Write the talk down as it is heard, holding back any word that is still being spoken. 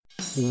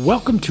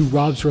Welcome to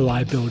Rob's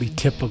Reliability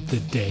Tip of the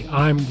Day.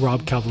 I'm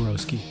Rob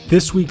Kalwarowski.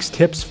 This week's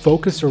tips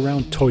focus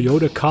around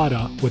Toyota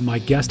Kata with my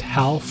guest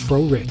Hal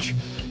Frohrich.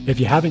 If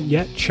you haven't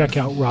yet, check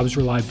out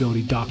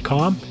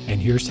robsreliability.com,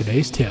 and here's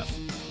today's tip.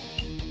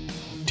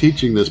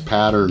 Teaching this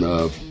pattern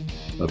of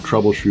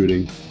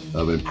troubleshooting,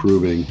 of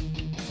improving,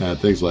 and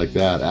things like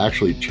that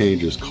actually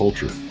changes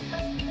culture.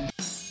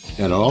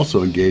 And it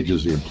also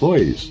engages the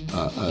employees.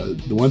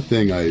 The one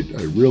thing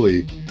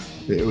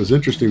it was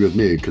interesting with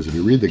me, because if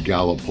you read the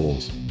Gallup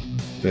polls,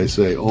 they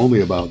say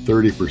only about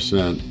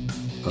 30%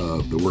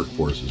 of the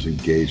workforce is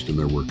engaged in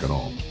their work at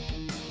all.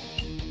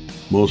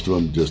 Most of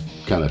them just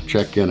kind of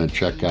check in and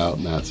check out,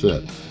 and that's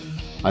it.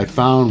 I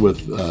found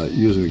with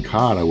using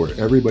Kata, where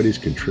everybody's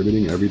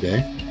contributing every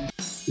day,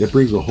 it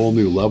brings a whole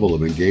new level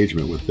of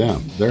engagement with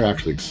them. They're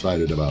actually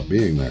excited about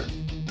being there.